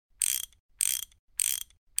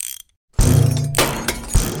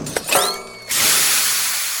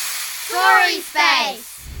Story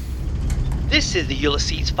Space! This is the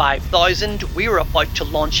Ulysses 5000. We are about to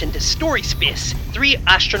launch into story space. 3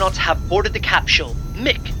 astronauts have boarded the capsule.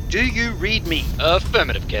 Mick, do you read me?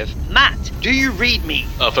 Affirmative, Kev. Matt, do you read me?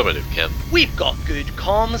 Affirmative, Kev. We've got good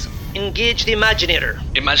comms. Engage the Imaginator.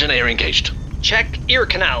 Imaginator engaged. Check ear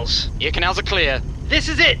canals. Ear canals are clear. This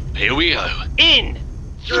is it. Here we go. In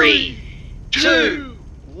 3, 2,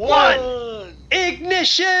 1.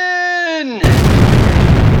 Ignition!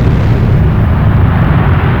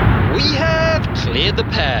 We have cleared the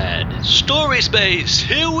pad. Story space,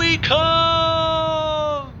 here we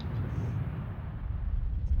come!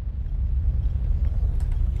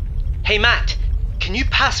 Hey Matt, can you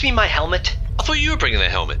pass me my helmet? I thought you were bringing the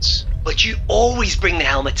helmets. But you always bring the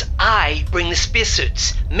helmets. I bring the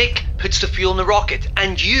spacesuits. Mick puts the fuel in the rocket,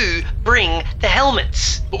 and you bring the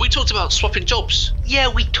helmets. But we talked about swapping jobs. Yeah,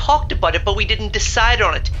 we talked about it, but we didn't decide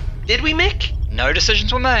on it. Did we, Mick? No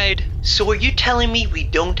decisions were made. So are you telling me we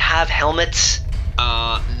don't have helmets?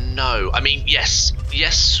 No. I mean, yes.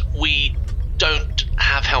 Yes, we don't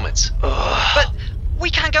have helmets. Ugh. But we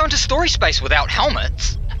can't go into story space without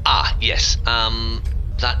helmets. Yes.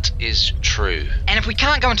 That is true. And if we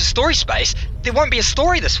can't go into story space, there won't be a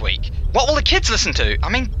story this week. What will the kids listen to? I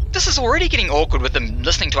mean, this is already getting awkward with them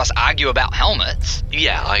listening to us argue about helmets.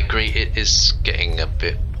 Yeah, I agree. It is getting a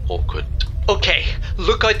bit awkward. Okay,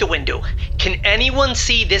 look out the window. Can anyone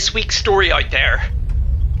see this week's story out there?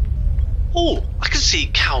 Oh, I can see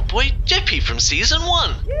Cowboy Jeppy from season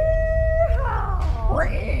 1.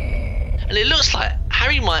 And it looks like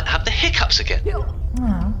Harry might have the hiccups again.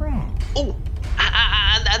 Oh,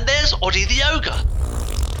 and there's Oddie the Ogre.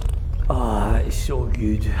 It's so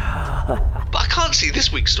good. But I can't see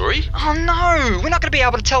this week's story. Oh no, we're not going to be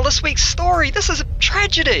able to tell this week's story. This is a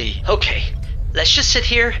tragedy. Okay, let's just sit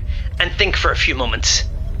here and think for a few moments.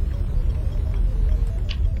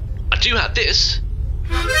 I do have this.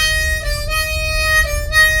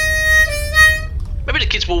 Maybe the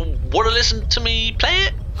kids will want to listen to me play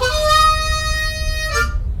it.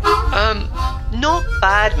 Not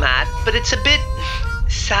bad, Matt, but it's a bit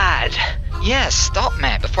sad. Yeah, stop,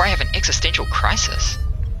 Matt, before I have an existential crisis.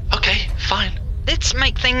 Okay, fine. Let's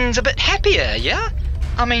make things a bit happier, yeah?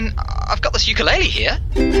 I mean, I've got this ukulele here.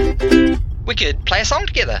 We could play a song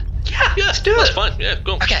together. Yeah, let's do That's it. fine. Yeah,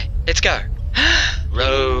 go on. Okay, let's go.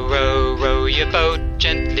 Row, row, row your boat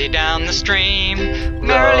gently down the stream.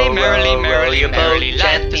 Merrily, merrily, merrily, merrily,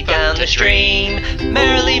 life is down but the a stream. dream.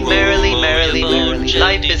 Merrily, merrily, merrily, merrily,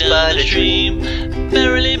 life is but a dream.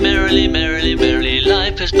 Merrily, merrily, merrily, merrily,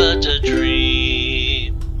 life is but a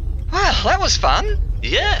dream. Well, that was fun.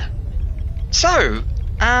 Yeah. So,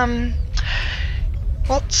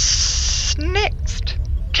 what's next?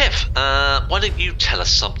 Kev, why don't you tell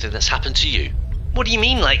us something that's happened to you? What do you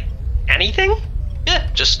mean, like anything? Yeah,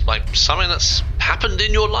 just like something that's happened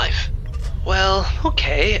in your life. Well,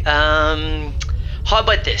 okay. How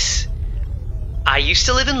about this? I used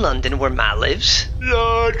to live in London where Matt lives.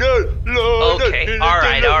 Okay,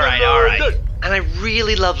 alright. And I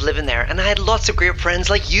really loved living there, and I had lots of great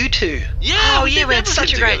friends like you two. Yeah, Oh, yeah, we had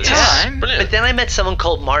such a great together. time. Brilliant. But then I met someone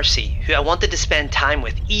called Marcy, who I wanted to spend time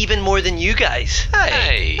with even more than you guys.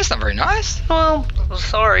 Hey. That's not very nice. Well,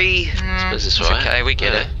 sorry. Suppose it's It's alright. okay, we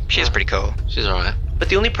get Yeah. it. She's pretty cool. She's alright. But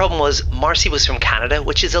the only problem was Marcy was from Canada,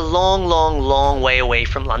 which is a long, long, long way away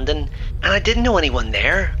from London, and I didn't know anyone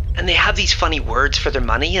there. And they have these funny words for their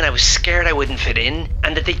money, and I was scared I wouldn't fit in,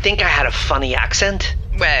 and that they'd think I had a funny accent.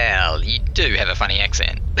 Well, you do have a funny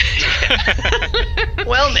accent.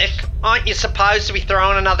 Well, Mick, aren't you supposed to be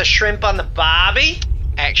throwing another shrimp on the barbie?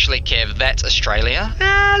 Actually, Kev, that's Australia.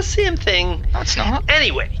 Same thing. No, it's not.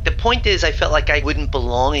 Anyway, the point is I felt like I wouldn't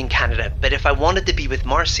belong in Canada, but if I wanted to be with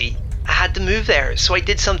Marcy, I had to move there. So I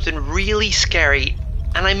did something really scary,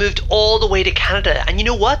 and I moved all the way to Canada. And you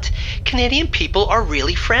know what? Canadian people are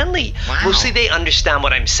really friendly. Wow. Mostly they understand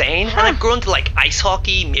what I'm saying. And I've grown to like ice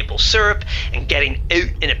hockey, maple syrup, and getting out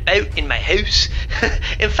and about in my house.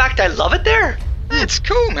 In fact, I love it there. That's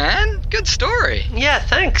cool, man. Good story. Yeah,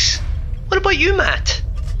 thanks. What about you, Matt?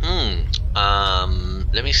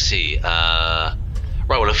 Let me see. Right,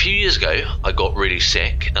 well, a few years ago, I got really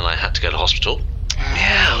sick and I had to go to hospital.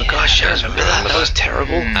 Yeah, oh gosh, I remember that. That was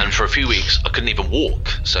terrible. And for a few weeks, I couldn't even walk.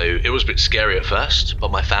 So it was a bit scary at first,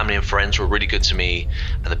 but my family and friends were really good to me.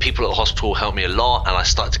 And the people at the hospital helped me a lot, and I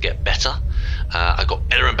started to get better. I got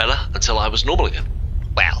better and better until I was normal again.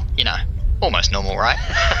 Well, you know, almost normal, right?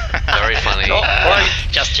 Very funny.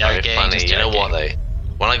 Just joking. Very funny. Just You know joking. what, though?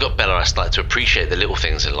 When I got better, I started to appreciate the little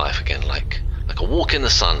things in life again, like a walk in the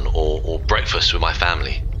sun or breakfast with my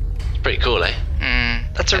family. It's pretty cool, eh?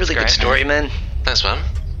 That's a really great, good story, man. Thanks, man.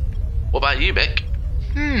 What about you, Mick?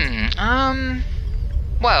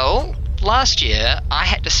 Well, last year I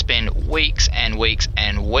had to spend weeks and weeks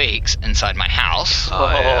and weeks inside my house.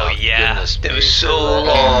 Oh, yeah. Goodness It me. was so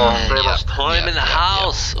long. So much time in the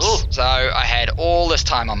house. Oh. So I had all this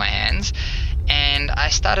time on my hands, and I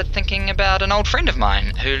started thinking about an old friend of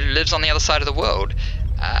mine who lives on the other side of the world.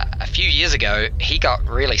 A few years ago, he got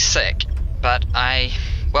really sick, but I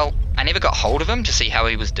never got hold of him to see how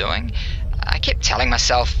he was doing. I kept telling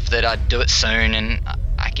myself that I'd do it soon, and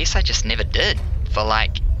I guess I just never did, for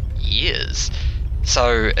years.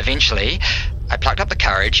 So eventually, I plucked up the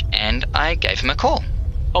courage and I gave him a call.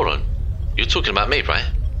 Hold on. You're talking about me, right?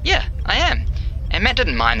 Yeah, I am. And Matt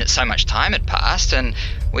didn't mind that so much time had passed, and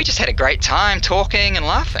we just had a great time talking and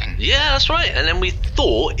laughing. Yeah, that's right. And then we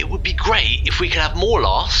thought it would be great if we could have more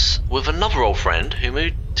laughs with another old friend who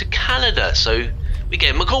moved to Canada. So we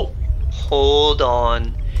gave him a call. Hold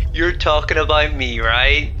on. You're talking about me,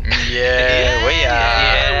 right? Yeah, we are.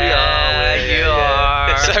 Yeah, we are. You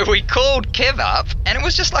are. So we called Kev up, and it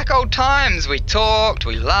was just like old times. We talked,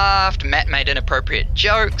 we laughed, Matt made inappropriate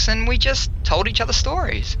jokes, and we just told each other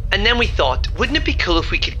stories. And then we thought, wouldn't it be cool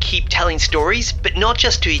if we could keep telling stories, but not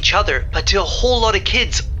just to each other, but to a whole lot of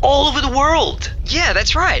kids all over the world? Yeah,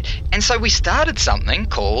 that's right. And so we started something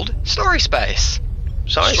called Story Space.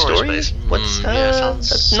 Sorry, Story stories? Space. What's Yeah, sounds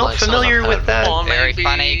that's not like familiar something I've with heard that. before. Very maybe.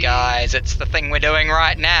 funny, guys. It's the thing we're doing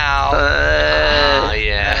right now.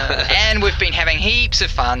 Yeah. And we've been having heaps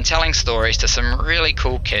of fun telling stories to some really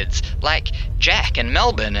cool kids, like Jack in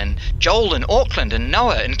Melbourne and Joel in Auckland and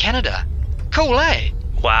Noah in Canada. Cool, eh?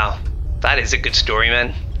 Wow, that is a good story,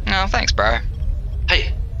 man. Oh, thanks, bro.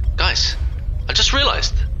 Hey, guys, I just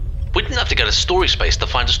realised we didn't have to go to Story Space to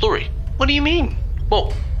find a story. What do you mean?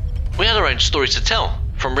 Well, we had our own stories to tell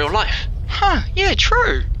from real life. Huh, yeah,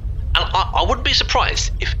 true. And I wouldn't be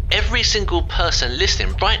surprised if every single person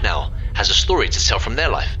listening right now has a story to tell from their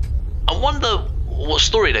life. I wonder what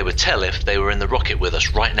story they would tell if they were in the rocket with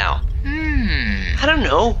us right now. I don't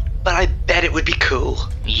know, but I bet it would be cool.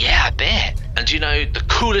 Yeah, I bet. And do you know the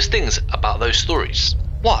coolest things about those stories?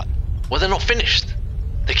 What? Well, they're not finished.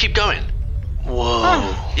 They keep going.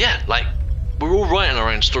 Whoa. Yeah, like we're all writing our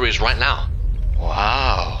own stories right now.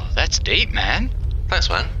 Wow, that's deep, man. Thanks,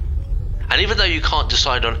 man. And even though you can't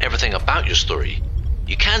decide on everything about your story,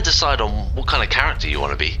 you can decide on what kind of character you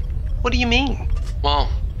want to be. What do you mean? Well,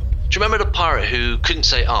 do you remember the pirate who couldn't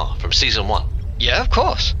say from season 1? Yeah, of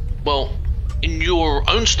course. Well, in your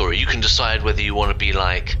own story, you can decide whether you want to be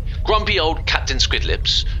like grumpy old Captain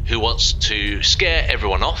Squidlips, who wants to scare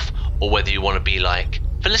everyone off, or whether you want to be like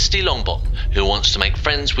Felicity Longbottom, who wants to make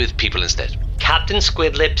friends with people instead. Captain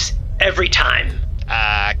Squidlips every time.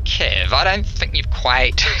 Kev, I don't think you've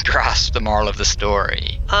quite grasped the moral of the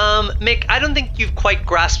story. Mick, I don't think you've quite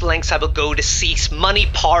grasped the lengths I will go to seize money,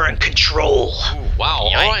 power, and control. Wow,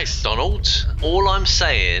 Yikes. alright, Donald. All I'm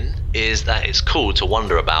saying is that it's cool to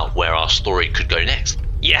wonder about where our story could go next.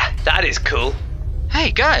 Yeah, that is cool.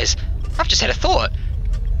 Hey, guys, I've just had a thought.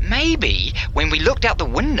 Maybe when we looked out the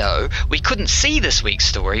window, we couldn't see this week's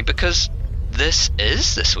story because this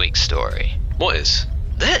is this week's story. What is?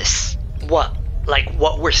 This. What? Like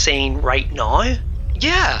what we're saying right now?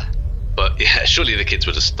 Yeah. But yeah, surely the kids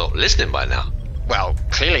would have stopped listening by now. Well,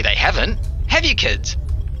 clearly they haven't. Have you, kids?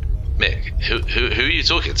 Mick, who are you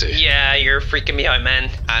talking to? Yeah, you're freaking me out, man.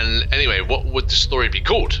 And anyway, what would the story be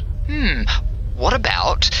called? What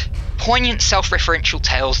about poignant self-referential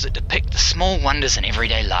tales that depict the small wonders in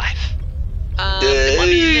everyday life? It might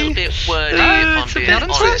be a little bit wordy if I'm it's a being bit-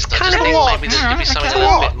 honest. it's I kind just of think a lot. maybe there could be something a It's a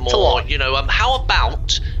little lot. bit It's a more. lot. You know, how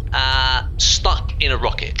about Stuck in a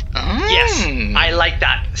Rocket? Yes, I like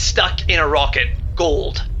that. Stuck in a rocket.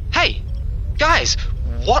 Gold. Hey, guys,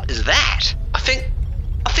 what is that? I think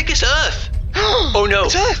it's Earth. Oh no.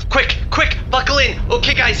 It's Earth. Quick, buckle in.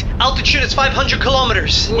 Okay guys, altitude is 500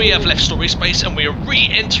 kilometers. We have left Story Space and we are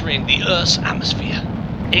re-entering the Earth's atmosphere.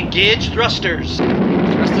 Engage thrusters.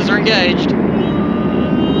 Thrusters are engaged.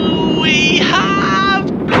 We have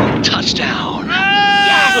touchdown.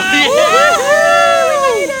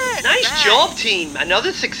 Nice job, team.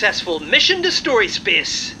 Another successful mission to Story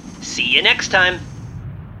Space. See you next time.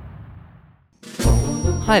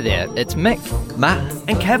 Hi there, it's Mick. Matt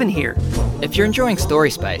and Kevin here. If you're enjoying Story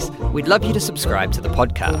Space, we'd love you to subscribe to the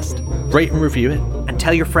podcast. Rate and review it. And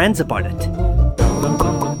tell your friends about it.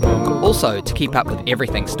 Also, to keep up with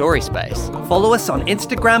everything Story Space, Follow us on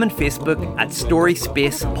Instagram and Facebook at Story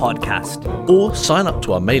Space Podcast. Or sign up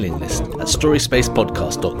to our mailing list at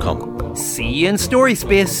storyspacepodcast.com. See you in Story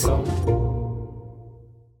Space.